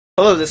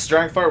Hello, this is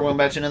Dragonicfire. Welcome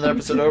back to another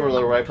episode of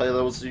Overload, where I play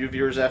levels you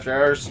viewers after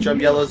hours.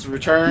 Chub Yellow's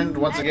returned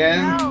once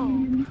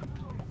again.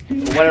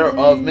 The winner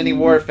of Mini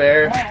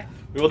Warfare.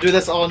 We will do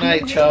this all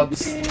night,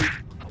 Chubs.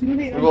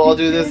 We will all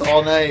do this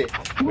all night.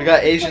 We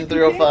got Asian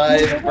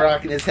 305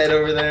 rocking his head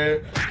over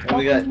there. And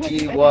we got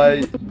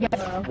GY.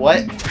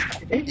 What?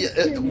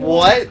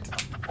 What?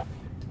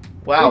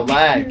 Wow,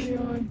 lag.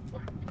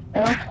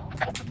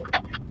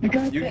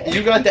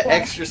 You got the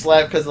extra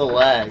slap because of the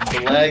lag.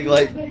 The lag,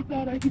 like...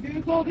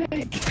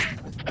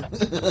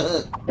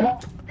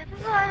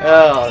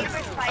 oh.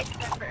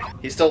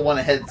 He still won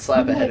a head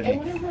slap ahead of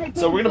me.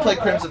 So we're going to play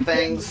Crimson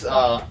Fangs,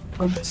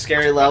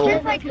 scary level.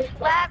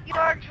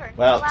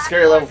 Well,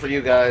 scary level for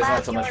you guys,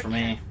 not so much for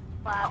me.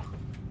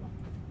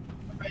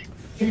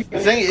 The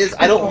thing is,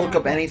 I don't look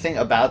up anything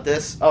about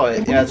this. Oh, yeah,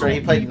 that's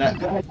right,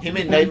 he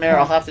made Nightmare.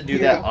 I'll have to do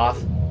that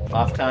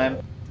off time.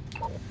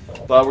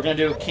 But we're going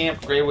to do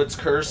Camp Greywood's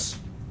Curse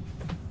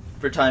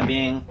for time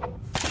being.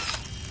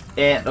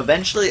 And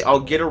eventually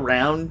I'll get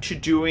around to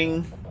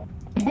doing,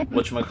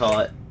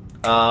 whatchamacallit,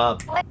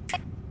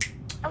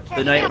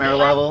 the Nightmare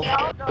level.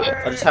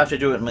 I'll just have to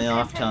do it in my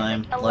off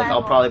time. Like,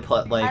 I'll probably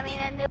play, like,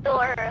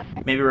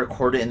 maybe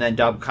record it and then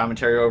dub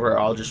commentary over, or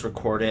I'll just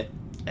record it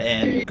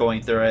and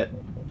going through it.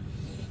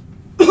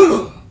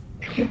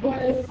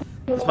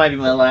 This might be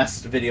my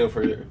last video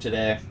for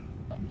today.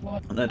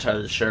 I'm not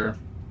entirely sure.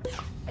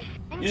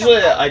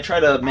 Usually I try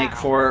to make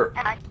 4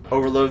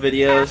 overload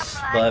videos,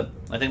 but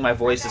I think my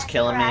voice is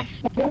killing me,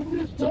 so I'm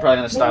probably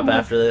going to stop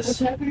after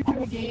this.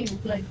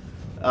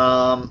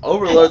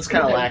 Overload's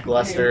kind of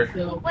lackluster.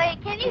 Wait,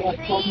 can you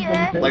see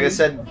this? Like I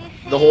said,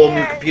 the whole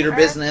new computer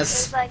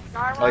business,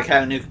 like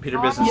having a new computer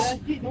business,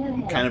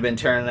 kind of been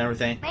tearing and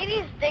everything.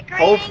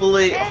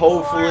 Hopefully,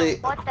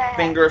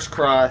 fingers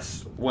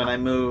crossed, when I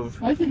move,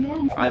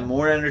 I'm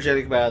more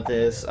energetic about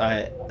this,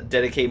 I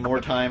dedicate more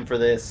time for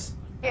this,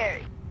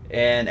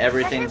 and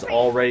everything's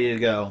all ready to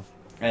go.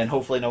 And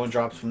hopefully no one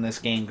drops from this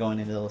game going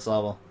into this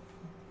level.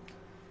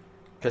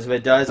 Because if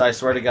it does, I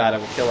swear to God, I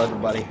will kill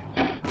everybody.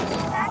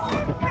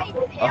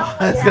 Oh,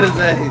 I was gonna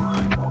say.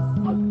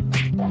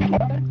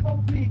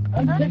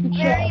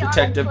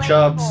 Detective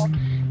Chubbs.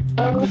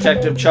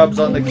 Detective Chubbs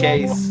on the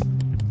case.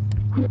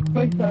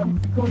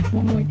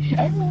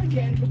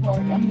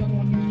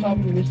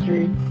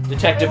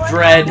 Detective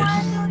Dread.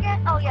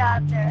 Oh yeah,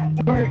 up there.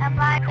 I'm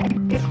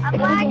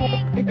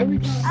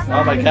lagging.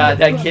 Oh my God,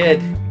 that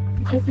kid.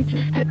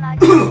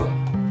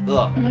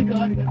 Ugh.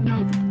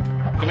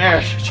 Come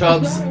here,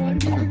 Chubbs.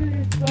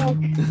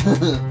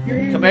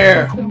 Come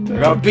here.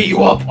 We're gonna beat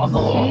you up on the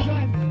law.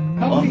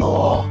 On the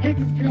law.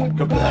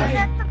 Come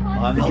back.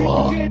 On the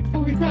law.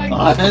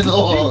 On the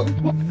law.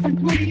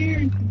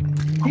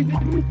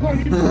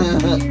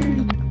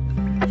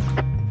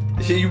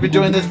 You've been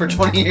doing this for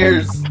 20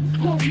 years.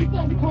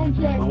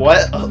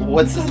 What?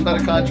 What's this about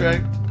a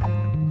contract?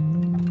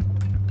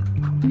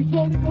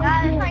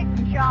 That is like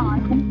John.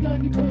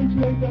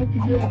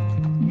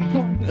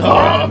 Oh,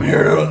 I'm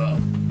here.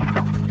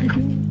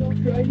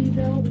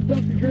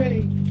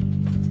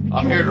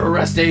 I'm here to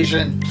arrest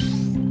Asian.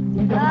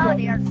 Oh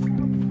dear.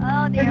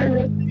 Oh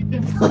dear.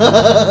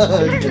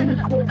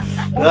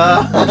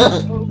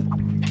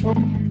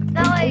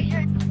 No,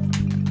 Asian.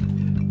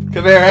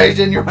 Come here,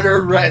 Asian. You're under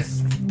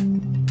arrest.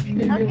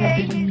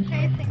 Okay, he's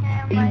chasing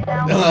him right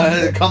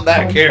now. Come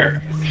back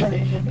here.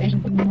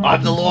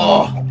 I'm the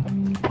law.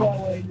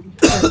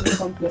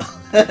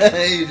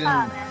 Asian.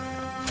 Oh, man.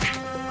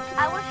 I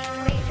wish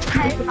Asian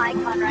had his mic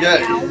on right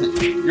now.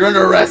 You're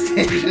under arrest,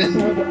 Asian.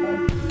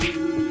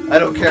 I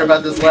don't care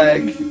about this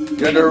lag.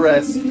 You're under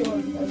arrest.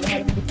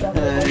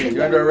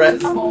 You're under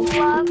arrest. I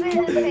love it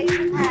if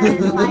Asian had his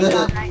mic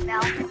on right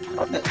now.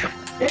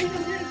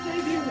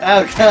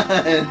 Oh,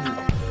 God.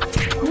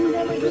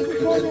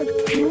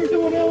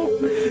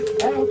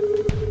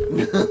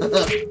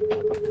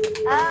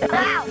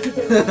 Ow!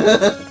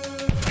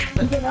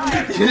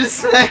 You just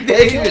smacked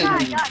Asian.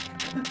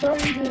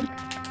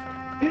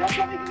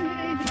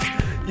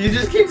 You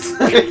just keep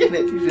smacking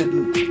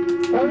Asian.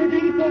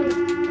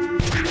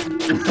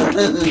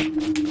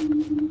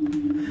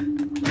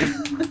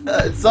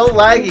 It's so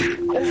laggy.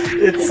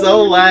 It's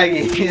so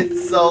laggy.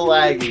 It's so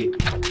laggy.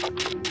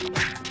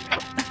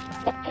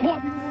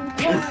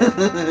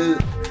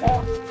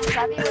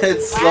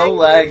 It's so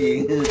laggy.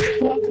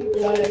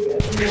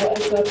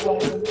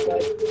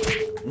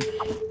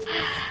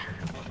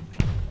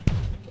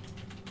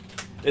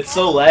 It's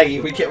so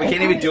laggy. We can't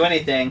even do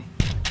anything.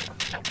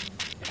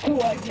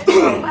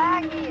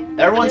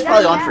 Everyone's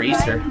probably on for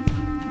Easter.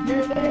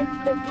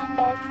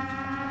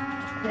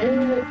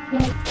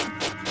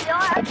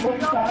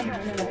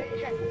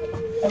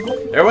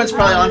 Everyone's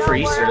probably on for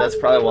Easter. That's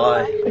probably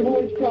why.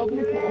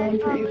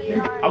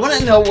 I want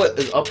to know what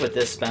is up with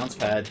this bounce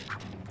pad.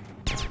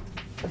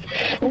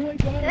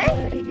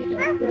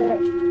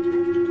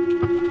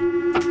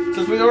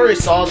 Since we already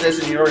saw this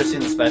and you already seen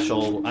the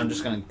special, I'm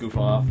just gonna goof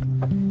off.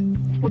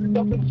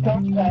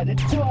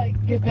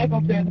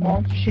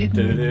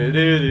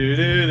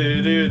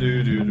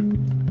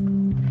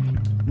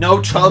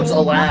 No chubs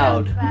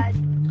allowed.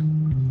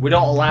 We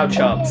don't allow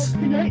chubs.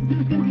 We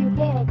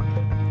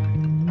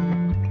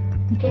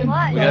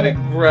gotta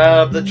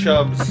grab the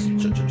chubs.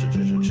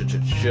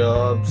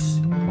 Chubs.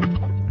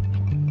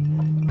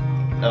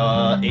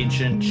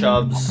 Ancient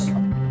chubs.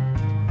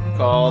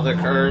 Call the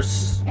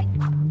curse.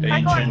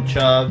 Ancient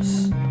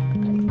chubs.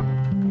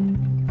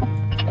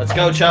 Let's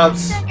go,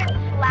 chubs.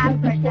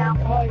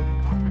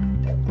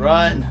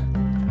 Run.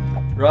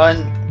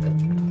 Run.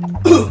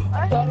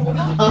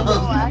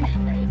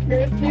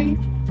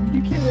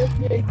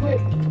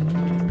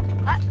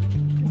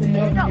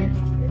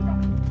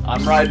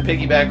 I'm riding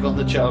piggyback on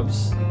the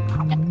chubs.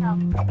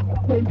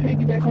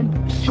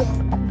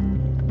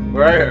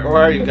 Where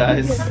are you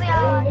guys?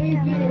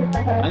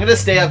 I'm gonna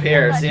stay up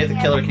here, see if the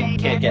killer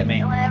can't get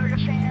me.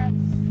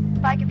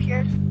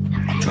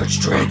 Judge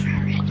Dredd,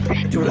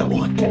 do what I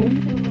want.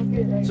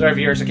 Sorry,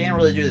 viewers, I can't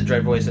really do the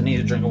Dredd voice. I need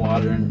a drink of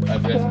water and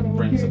I've got to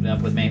bring something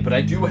up with me. But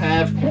I do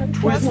have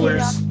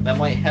Twizzlers that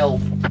might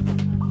help.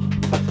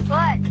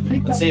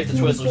 Let's see if the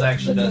Twizzlers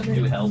actually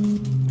do help.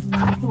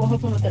 I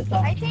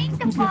think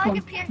the fog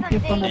appears on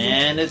days.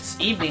 And it's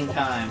evening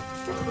time.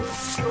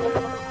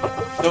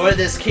 So at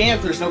this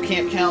camp, there's no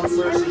camp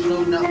counselors, there's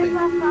no nothing.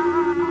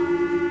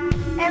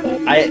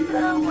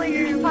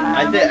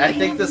 I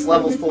think this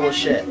level's full of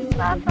shit.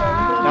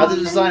 Not the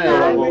design of the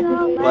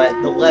level,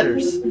 but the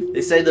letters.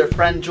 They say their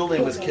friend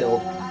Julian was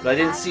killed, but I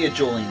didn't see a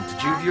Julian.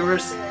 Did you,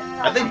 viewers?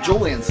 I think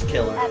Julian's the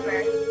killer.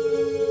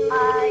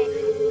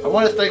 I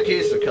want to think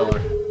he's the killer.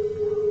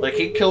 Like,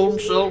 he killed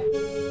himself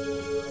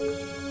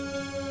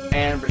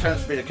and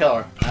pretends to be the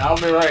killer. And I'll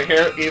be right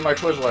here eating my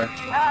Twizzler.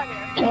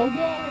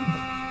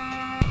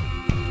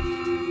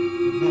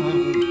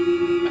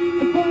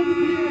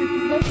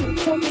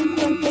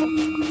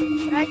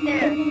 Right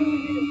there.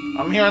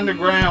 I'm here on the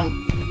ground.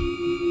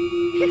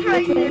 He's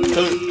right there.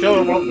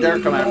 Killer won't dare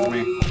come after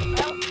me.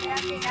 Well, yeah, I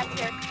think that's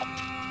there.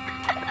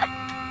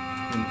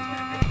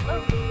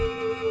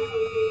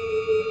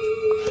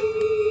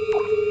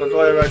 That's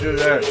why I do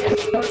that.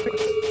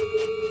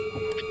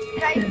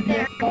 Right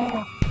there.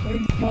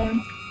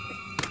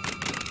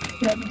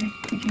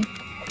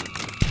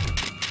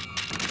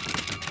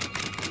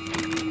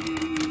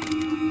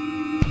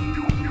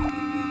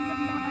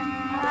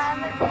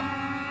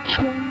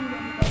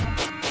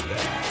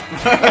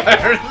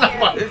 There's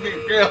somebody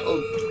getting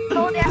killed.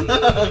 Hold down. I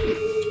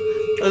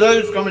thought he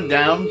was coming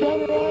down. I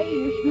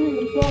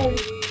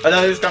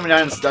thought he was coming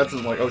down and steps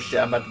and was like, oh shit,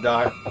 I'm about to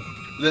die.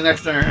 The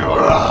next thing,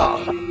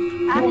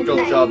 kill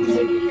chubs.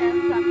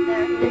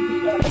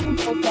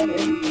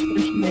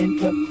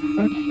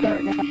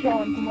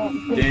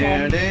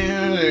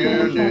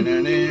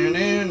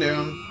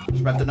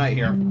 Spent the night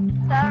here.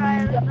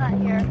 Alright, it's not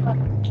here.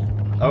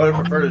 I would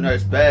have preferred a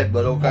nice bed,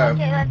 but okay.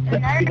 Okay, let's do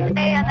another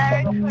day,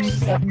 another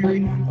quiz.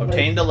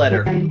 Obtained a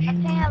letter.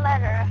 Obtain a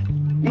letter.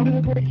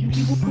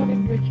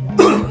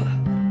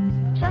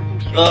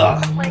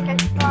 Something like I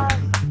saw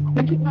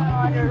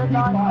under the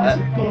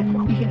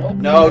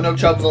dog. No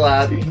chubs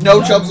allowed.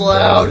 No chubs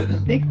allowed.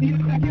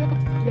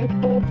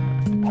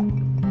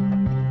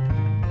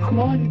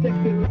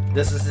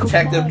 This is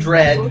Detective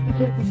Dredd.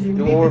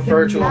 We will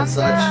refer to him as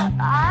such.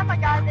 Oh my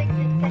god, they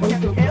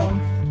Detective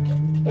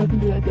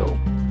too.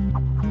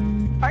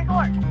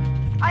 Parkour.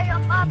 I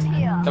am up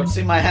here. Come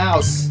see my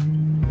house.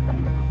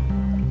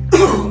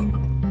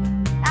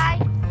 Hi.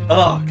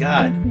 Oh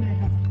god.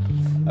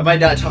 I might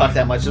not talk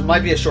that much. It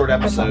might be a short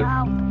episode.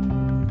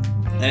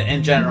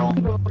 In general.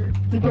 This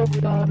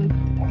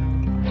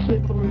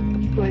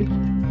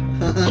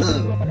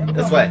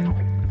way.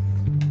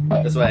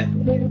 This way.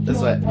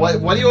 This way.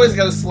 Why do you always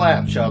gotta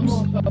slap, chubs?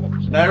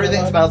 Not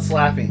everything's about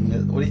slapping.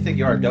 What do you think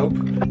you are, dope?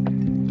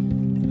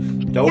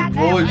 Dope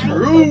boy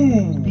Drew!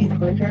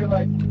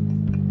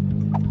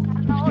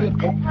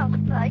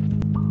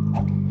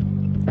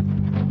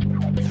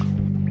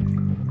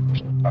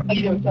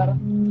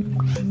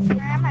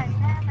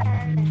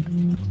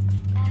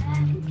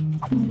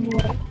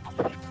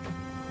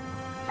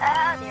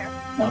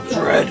 I'm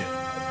Dredd.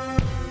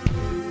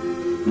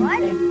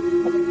 What?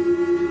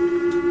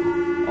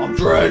 I'm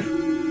Dredd.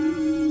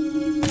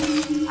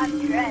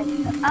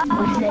 I'm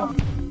Dredd.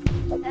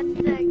 Oh,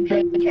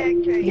 that's the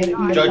character you're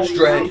on. Judge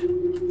Dredd.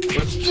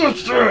 What's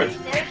Judge Dredd?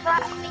 There's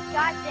not me,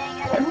 god dang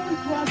it.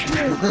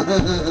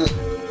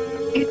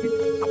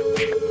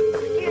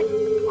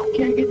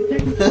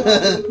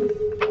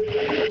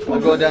 I'm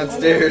going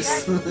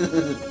downstairs. True,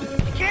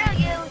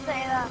 you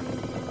say that.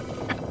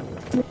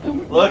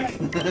 Look.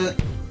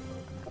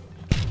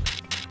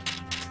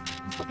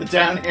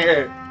 Down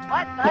here.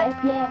 What?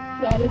 What?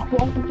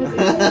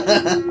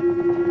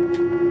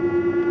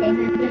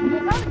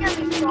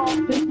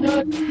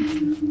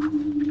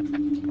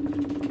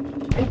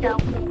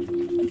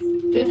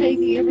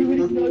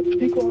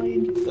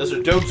 Those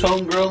are Dope's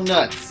homegrown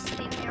nuts.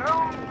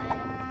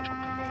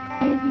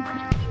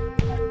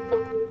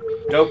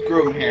 Dope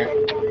grew them here.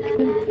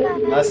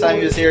 Last time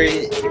he was here,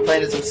 he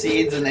planted some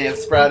seeds and they have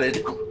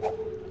sprouted.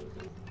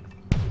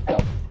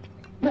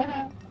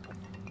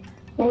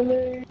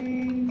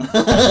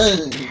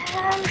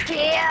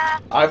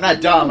 I'm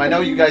not dumb. I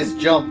know you guys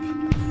jump.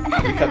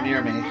 if you come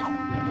near me.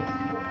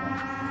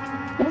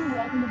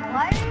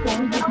 Why are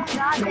you so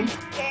goddamn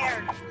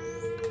scared?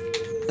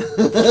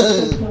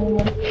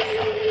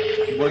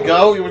 You wanna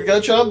go? You wanna go,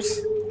 Chubbs?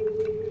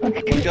 You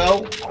wanna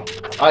go?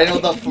 I know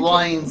the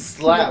flying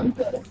slap.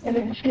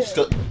 Just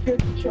a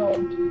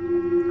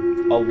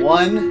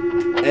 1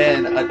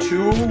 and a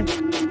 2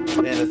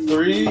 and a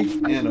 3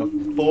 and a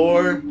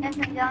 4. And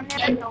come down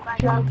there and go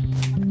back up.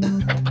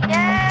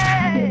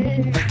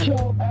 Yay! She's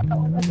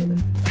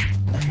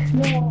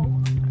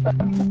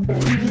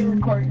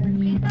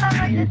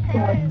never just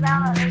saying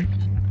valid.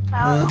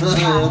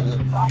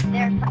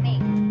 There's me.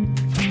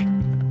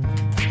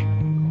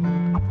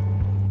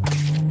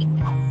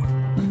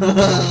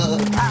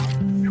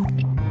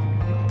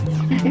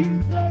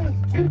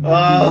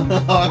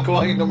 I'm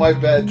going into my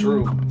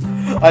bedroom.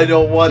 I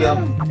don't want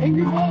him.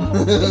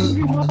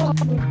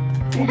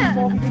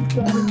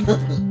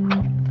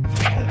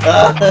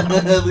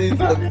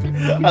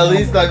 At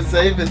least I'm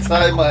safe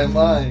inside my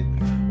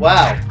mind.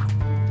 Wow.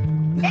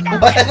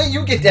 Why don't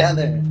you get down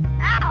there?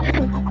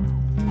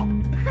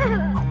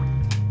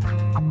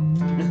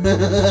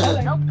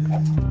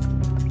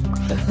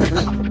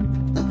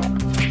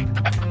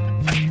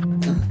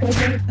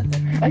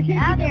 I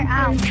can't get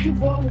out.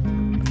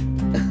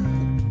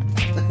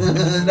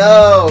 No!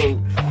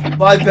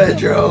 My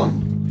bedroom!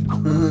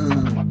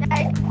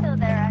 It's still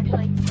there,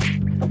 actually.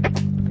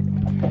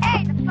 Hey,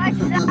 the fuck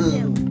is up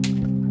to?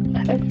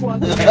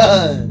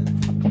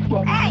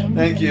 Hey!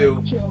 Thank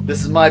you.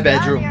 This is my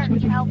bedroom.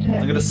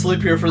 I'm gonna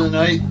sleep here for the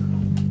night.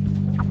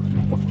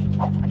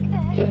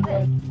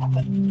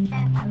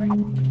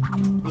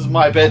 This is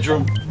my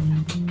bedroom.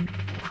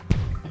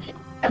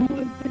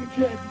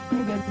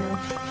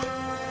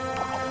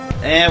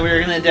 And we're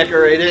gonna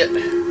decorate it.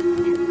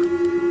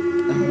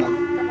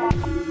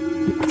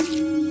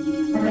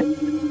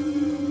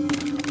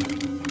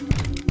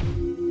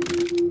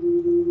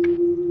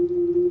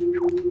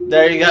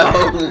 There you go.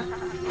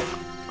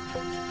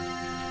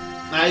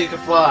 Now you can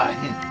fly.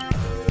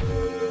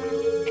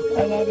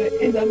 I love it.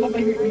 I love my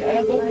hair.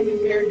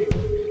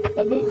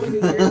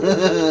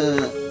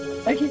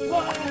 I can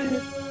fly.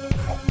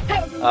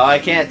 Oh, I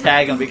can't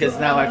tag him because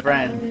he's not my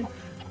friend.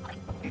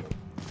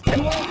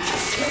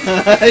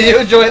 You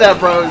enjoy that,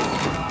 bros.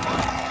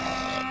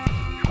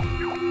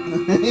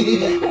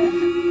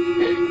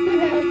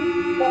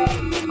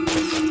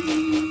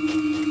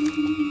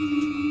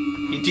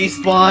 He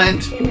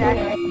despawned.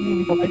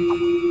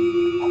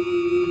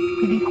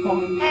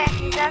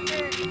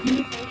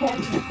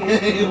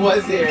 He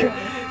was here.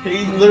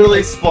 He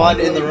literally spawned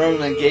in the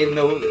room and gave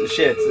no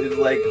shits. It's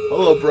like,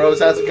 hello, bros,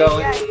 how's it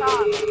going?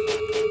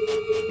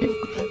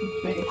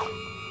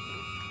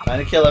 Trying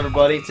to kill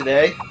everybody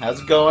today. How's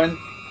it going?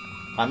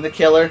 I'm the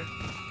killer.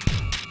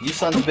 You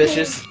sons of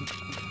bitches.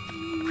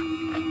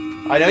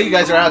 I know you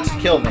guys are out to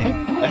kill me.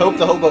 I hope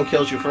the hobo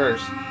kills you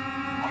first.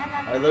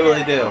 I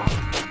literally do.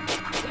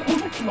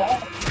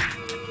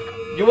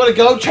 You want to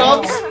go,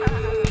 chumps?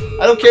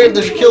 I don't care if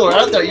there's a killer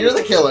out there. You're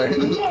the killer.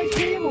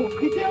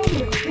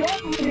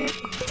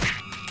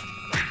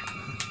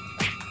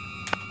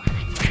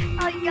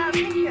 Oh, you got a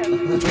picture.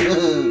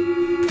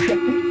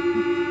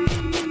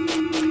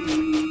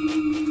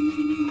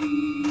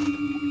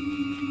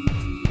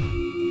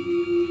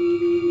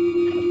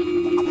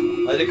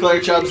 I declare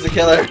Chubbs the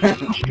killer.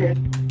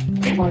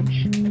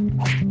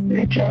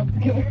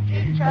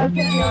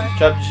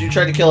 Chubbs, you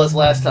tried to kill us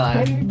last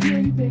time.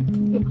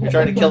 You're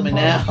trying to kill me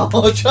now.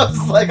 Chubbs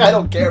is like, I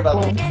don't care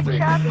about this thing.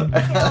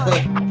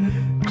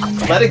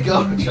 Let it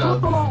go,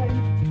 Chubbs.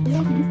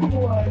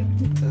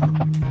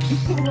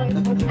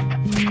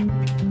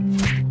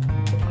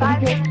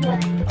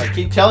 I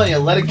keep telling you,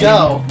 let it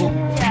go.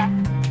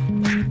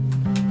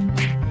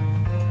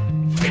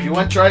 If you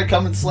want to try to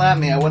come and slap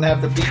me, I wouldn't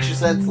have to beat you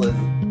senseless.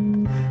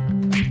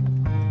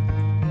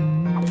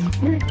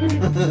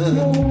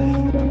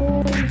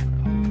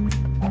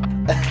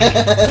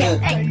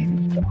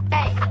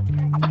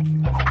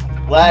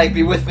 Lag,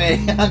 be with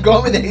me. I'm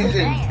going with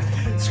Asian.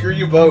 Screw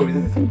you both.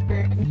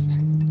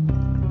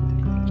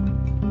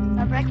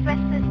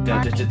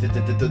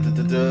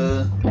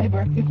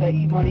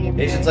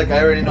 Asian's like,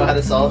 I already know how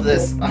to solve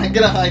this. I'm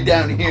gonna hide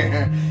down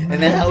here in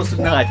the house of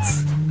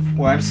nuts,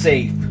 where I'm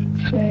safe.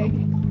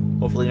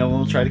 Hopefully no one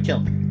will try to kill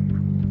me.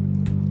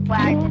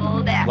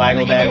 Waggle daggle.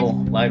 Waggle daggle.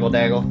 Waggle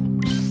daggle.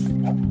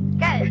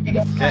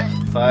 Okay,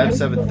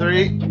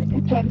 573.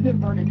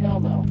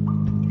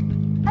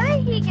 How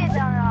did he get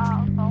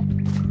down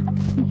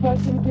the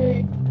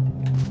 573.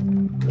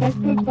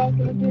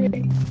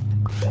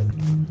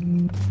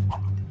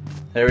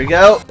 There we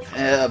go.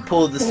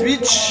 Pull the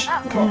switch.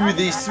 Pull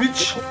the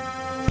switch.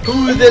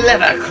 Pull the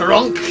lever,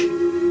 crunk.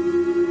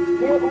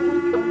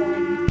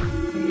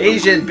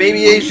 Asian,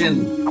 baby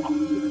Asian.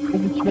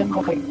 It's been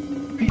like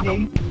 3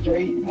 days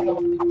straight. You know,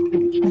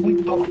 it's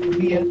completely over for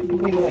me. It's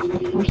completely like the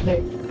first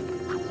day.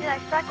 Dude, I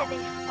suck at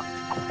these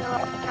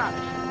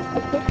jumps.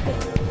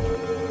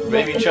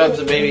 Baby Chubbs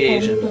and baby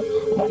Asian.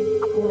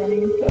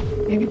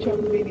 Baby Chubbs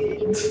and baby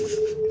Asian.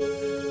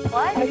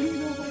 What? How do you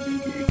know my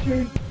baby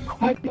pictures?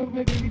 How do you know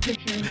my baby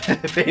pictures?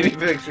 Baby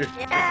pictures.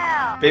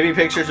 Yeah. Baby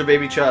pictures of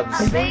baby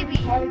chubs. Baby.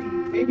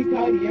 Baby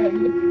Tidy, yeah.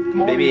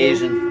 Baby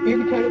Asian.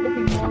 Baby Tidy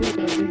looking Mario.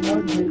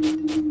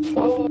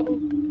 Oh.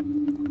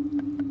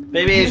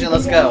 Baby Asian,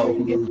 let's go.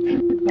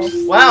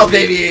 Wow,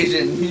 Baby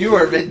Asian, you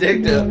are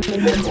vindictive.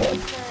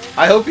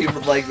 I hope he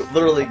like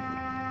literally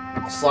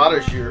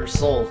slaughters your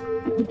soul.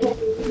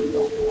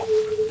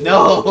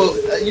 No,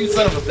 you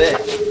son of a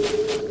bitch.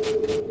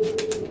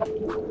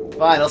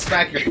 Fine, I'll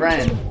smack your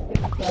friend.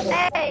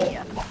 Hey.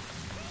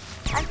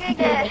 I'm gonna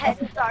get a head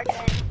start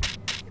then.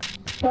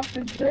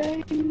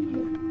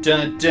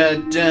 Dun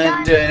dun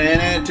dun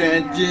dun dun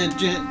dun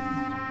dun.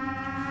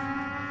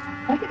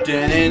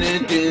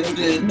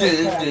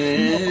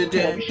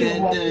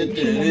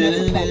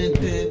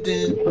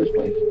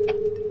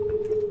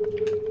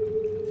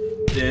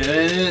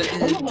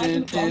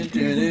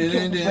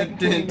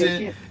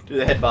 Do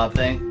the head bob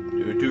thing.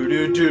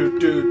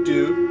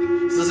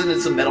 Just listen to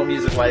some metal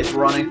music while he's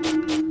running.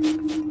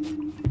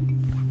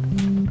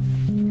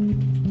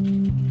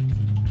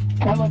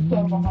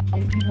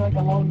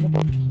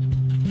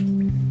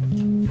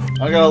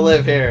 I gotta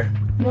live here.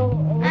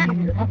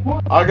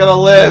 I gotta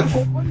live.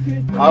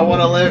 I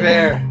wanna live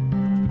here.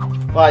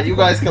 Fine, you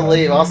guys can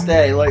leave. I'll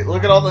stay. Like,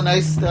 look at all the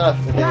nice stuff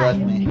that they left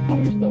me.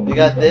 They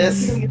got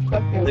this.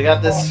 They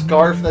got this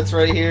scarf that's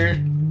right here.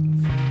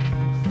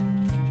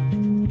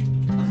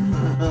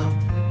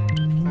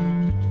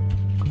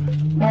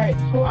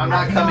 I'm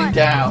not coming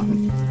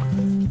down.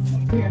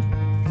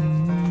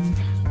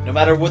 No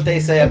matter what they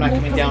say, I'm not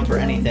coming down for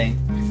anything.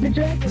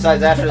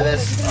 Besides, after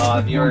this,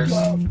 viewers,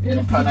 I'm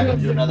probably not gonna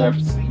do another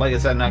episode. Like I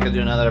said, I'm not gonna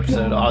do another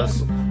episode. I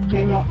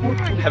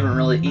haven't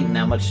really eaten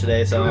that much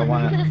today, so I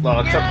want to. Well,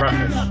 except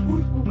breakfast.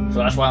 So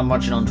that's why I'm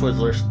munching on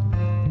Twizzlers.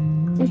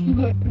 This is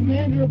the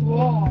commander of the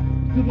law.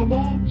 To the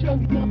law of Chuck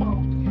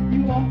Norris.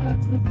 You all have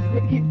to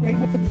keep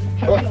breaking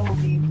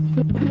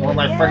Well,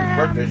 my friend's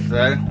birthday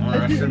today, and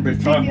I should be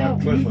talking about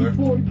Twizzler.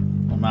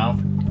 My mouth.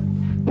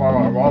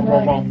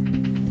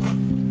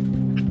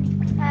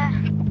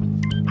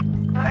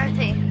 Where is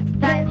he?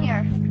 Down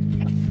here.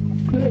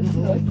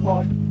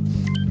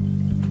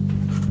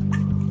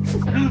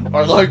 I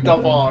like the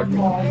bug. I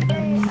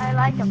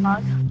like the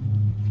bug.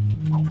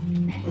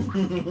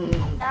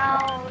 Now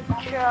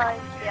try.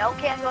 Yeah,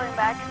 okay, I'm going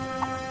back.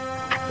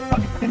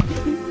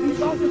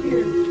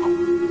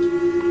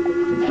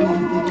 No.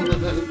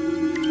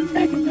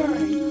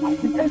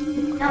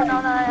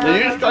 Did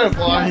you just try to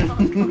fly?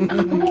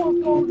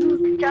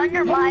 Turn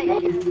your mic.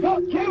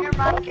 Turn your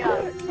mic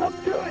up.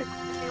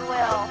 You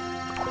will.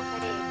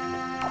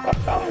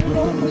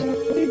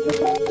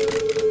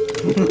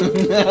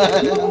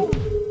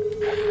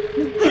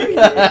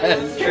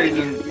 It's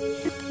crazy.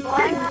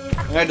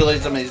 I'm gonna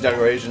delete some of these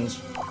decorations.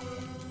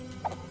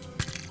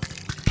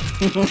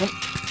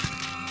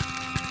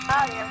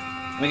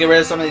 Let me get rid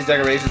of some of these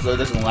decorations so it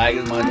doesn't lag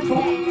as much.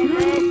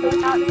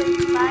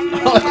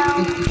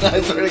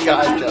 I swear to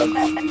God, Chuck.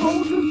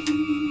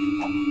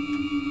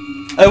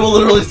 I will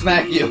literally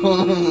smack you.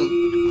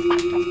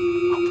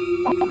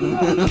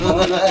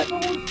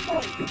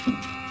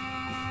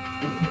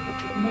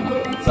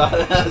 So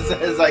that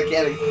says I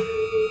can't.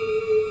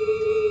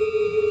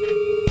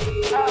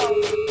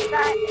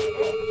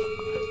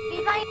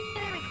 He's not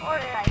even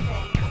recorded, I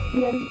think.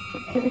 Yeah,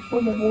 it's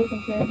for the voice of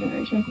fan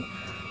generation.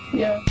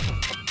 Yeah.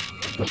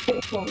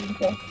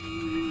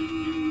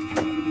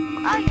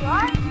 Oh, you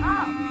are?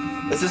 Oh.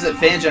 This isn't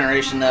fan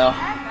generation though. I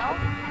don't know.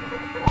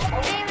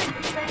 Name is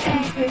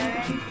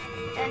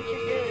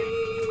introduced.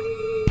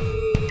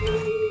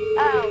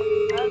 Oh,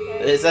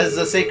 okay. It says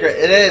it's a secret.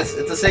 It is.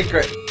 It's a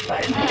secret.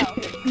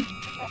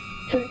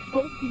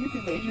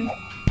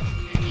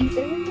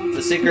 It's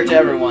a secret to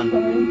everyone.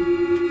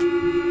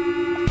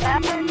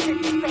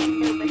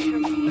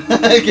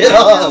 Get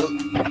off!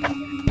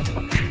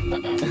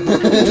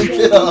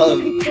 Get off!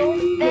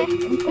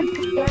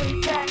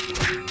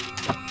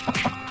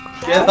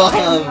 Get off!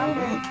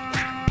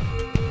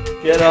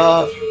 Get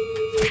off!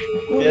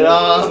 Get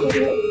off!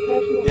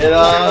 Get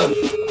off!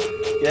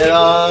 Get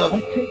off!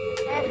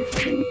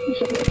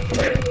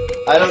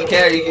 I don't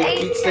care, you can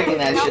keep sticking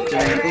that shit to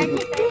me.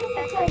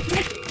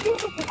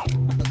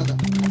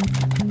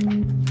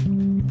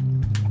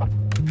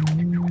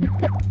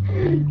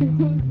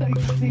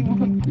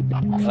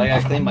 I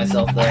gotta clean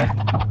myself there.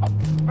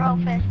 Bro,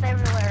 fists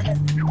everywhere.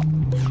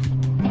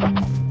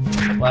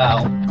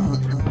 Wow.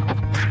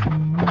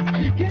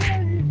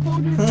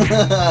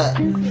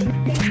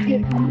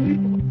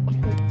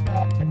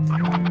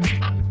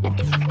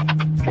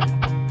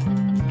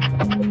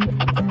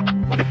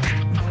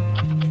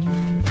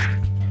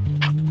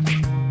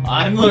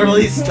 I'm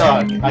literally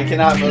stuck. I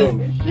cannot move.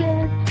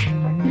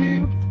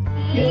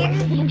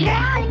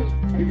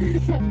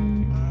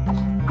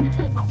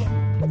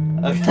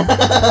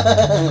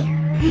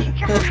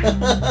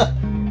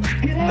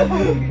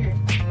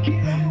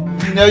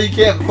 No, you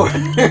can't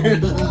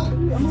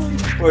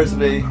force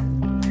me.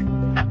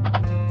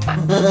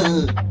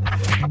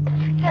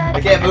 I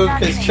can't move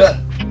because Chuck.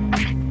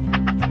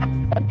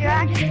 You're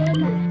actually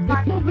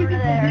over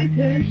there.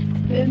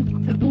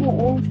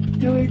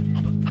 do it.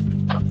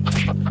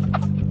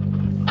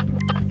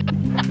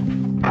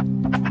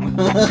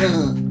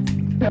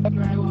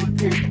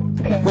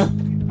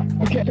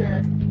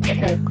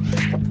 Okay.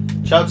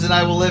 Chubbs and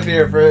I will live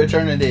here for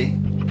eternity.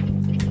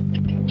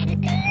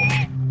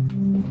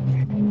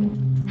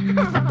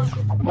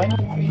 My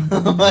homie.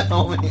 My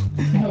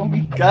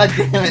homie. God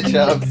damn it,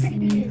 Chubbs.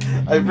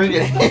 I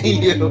freaking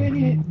hate you.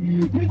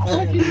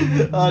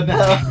 Oh no.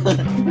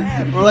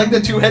 We're like the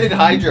two-headed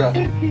Hydra.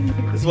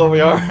 That's what we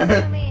are.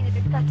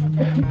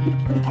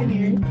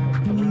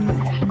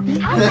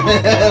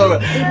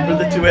 We're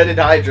the two-headed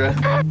Hydra.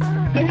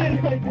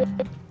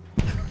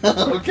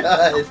 Oh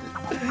god.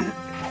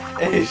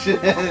 Asian.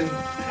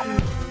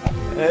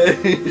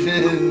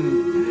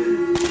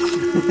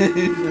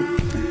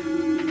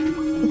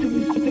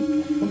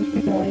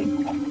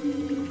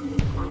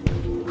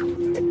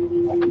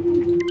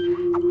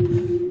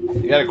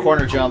 You got a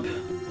corner jump.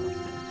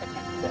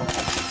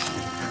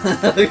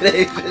 Look at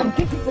Asian.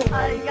 You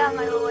got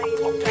my little lady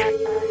back,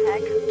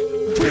 heck.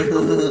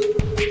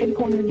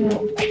 Corner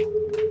jump.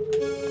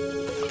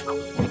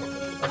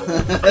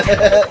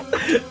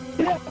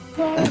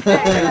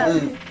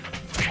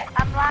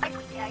 I'm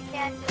lagging, I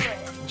can't do it.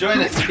 Join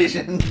us,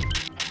 Asian.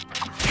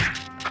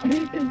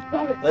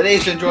 Let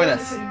Asian join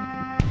us.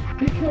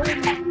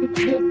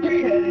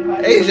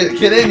 Asian,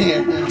 get in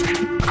here.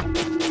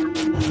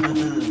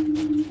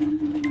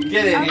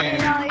 Get in here.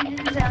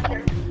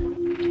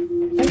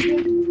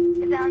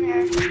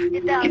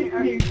 Get down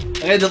here.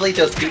 I'm gonna delete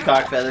those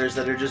peacock feathers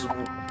that are just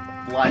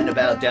lying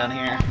about down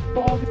here.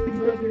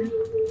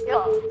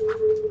 Yo.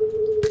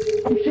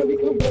 I'm sure we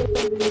can go.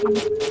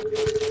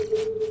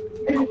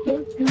 It's so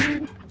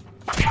good.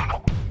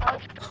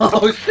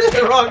 Oh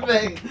shit, wrong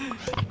thing.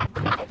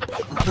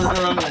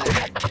 Wrong thing.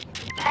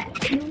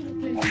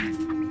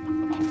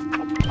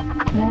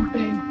 Wrong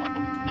thing.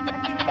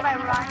 My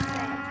wrong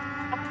thing.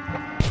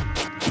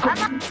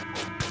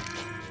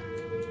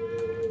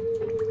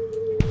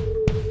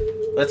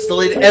 Let's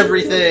delete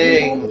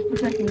everything.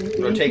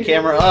 Rotate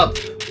camera up.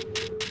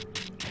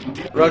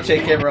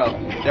 Rotate camera up.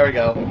 There we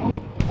go.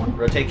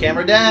 Rotate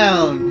camera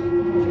down.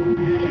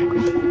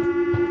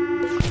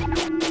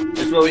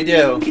 Here's what we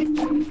do.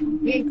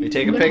 We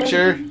take a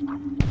picture.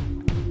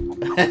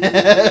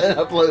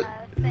 Upload.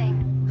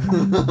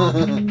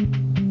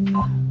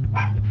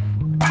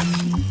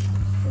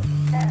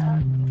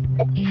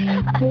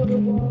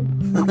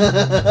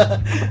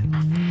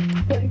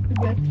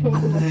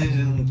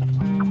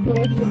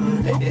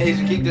 Hey,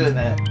 you keep doing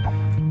that.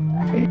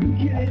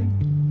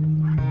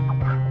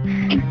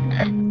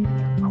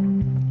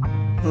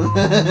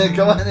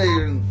 Come on,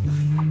 Adrian.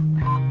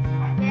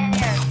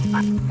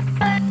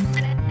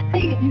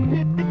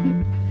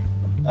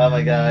 Oh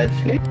my god.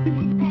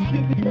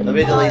 Let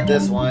me delete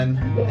this one.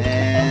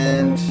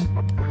 And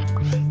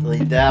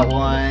delete that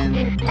one.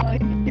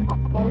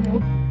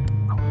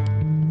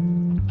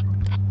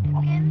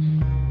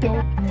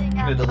 I'm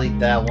gonna delete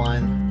that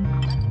one.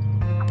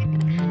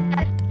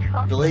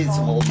 Delete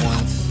some old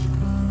ones.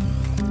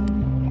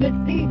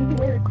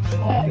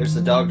 There's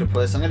the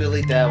dogtopus. I'm gonna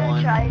delete that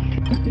one.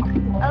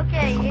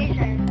 Okay,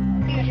 Asian.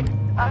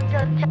 I'll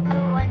just tell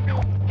you when to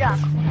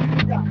jump.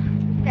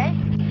 Okay?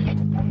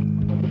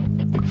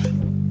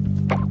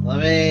 Let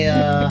me,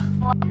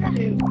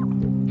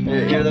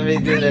 Here, let me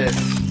do this.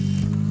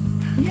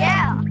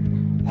 Yeah!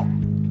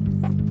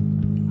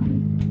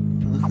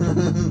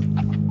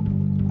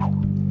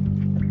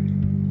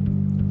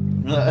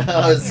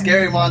 Oh,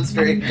 scary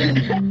monster.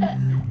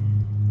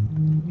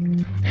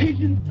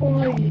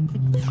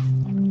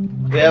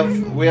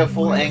 We have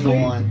full angle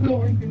on.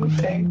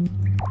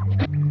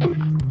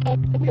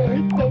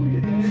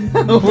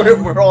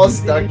 we're all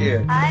stuck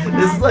here.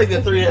 This is like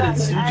the three-headed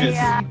stooges.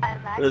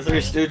 The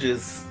Three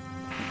Stooges.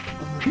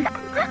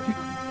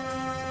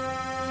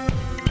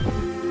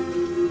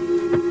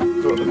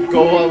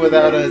 Go on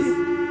without us.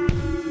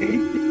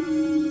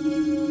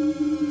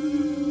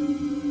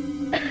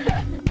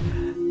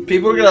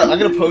 People are I'm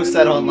gonna post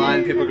that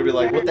online. People are gonna be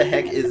like, "What the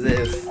heck is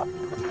this?" So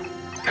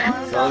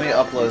let me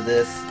upload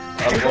this.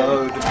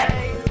 Upload.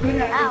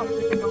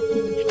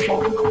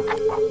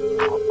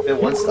 If it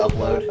wants to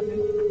upload.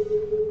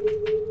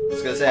 I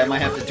was gonna say I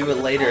might have to do it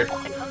later.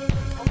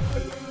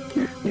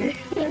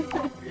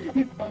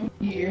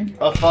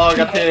 A fog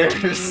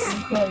appears.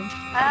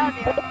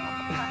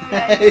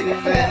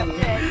 Asian.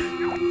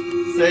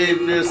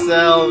 Save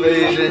yourself,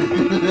 Asian.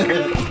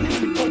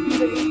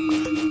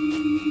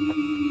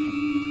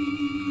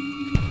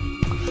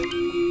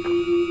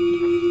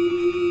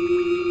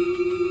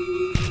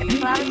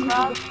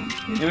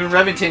 Even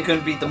Revington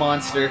couldn't beat the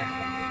monster.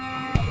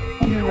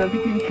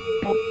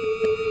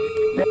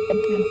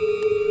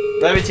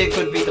 Revington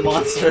couldn't beat the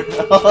monster.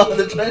 Oh,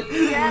 they're trying,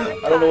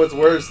 I don't know what's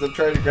worse, them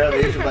trying to grab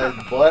Asian by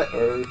his butt,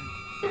 or...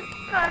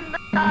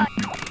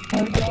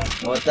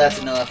 Well, that's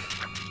enough.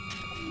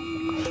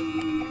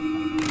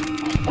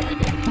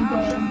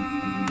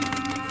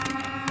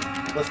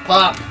 Let's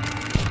pop!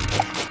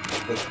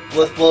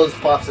 Let's blow this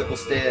popsicle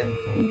stand.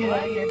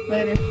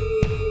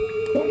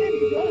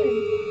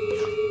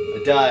 I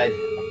died.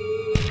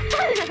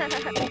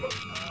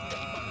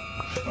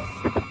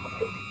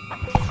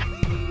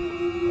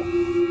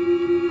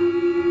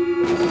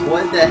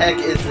 What the heck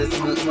is this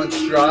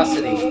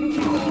monstrosity?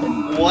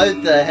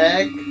 What the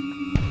heck?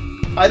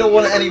 I don't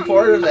want any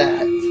part of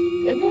that.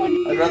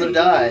 I'd rather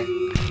die.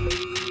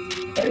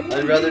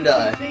 I'd rather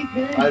die.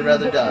 I'd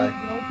rather die.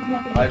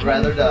 I'd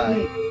rather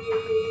die.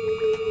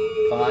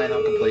 Fine,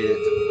 I'll complete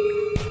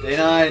it. Day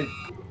 9.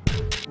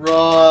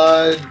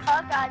 Run! Oh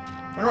god.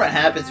 I wonder what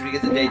happens if you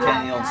get to day 10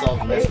 and you don't solve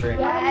the mystery.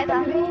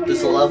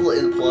 Does the level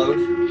implode?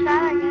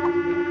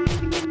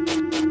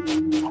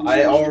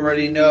 I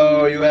already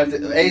know you have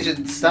to...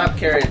 Agent, stop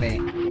carrying me.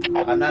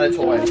 I'm not a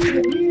toy.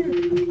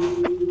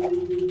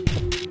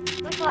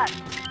 What's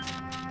left?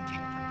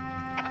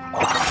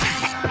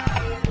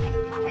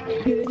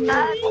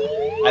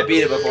 I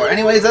beat it before.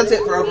 Anyways, that's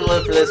it for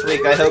Overload for this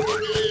week. I hope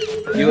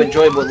you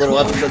enjoyed what little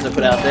episodes I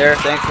put out there.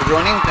 Thanks for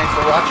joining. Thanks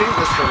for watching.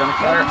 This is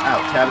Dragonicfire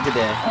out. Have a good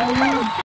day.